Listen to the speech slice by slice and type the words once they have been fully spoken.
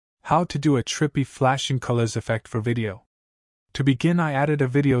How to do a trippy flashing colors effect for video. To begin, I added a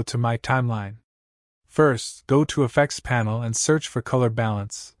video to my timeline. First, go to Effects panel and search for Color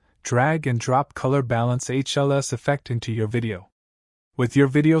Balance. Drag and drop Color Balance HLS effect into your video. With your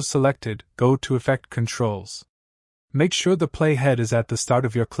video selected, go to Effect Controls. Make sure the playhead is at the start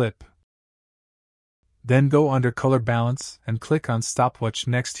of your clip. Then go under Color Balance and click on Stopwatch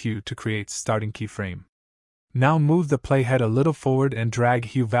next Hue to create starting keyframe. Now move the playhead a little forward and drag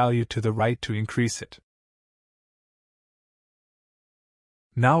hue value to the right to increase it.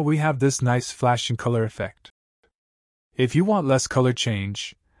 Now we have this nice flashing color effect. If you want less color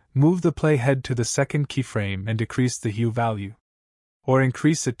change, move the playhead to the second keyframe and decrease the hue value. Or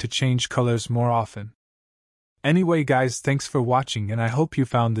increase it to change colors more often. Anyway guys, thanks for watching and I hope you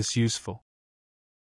found this useful.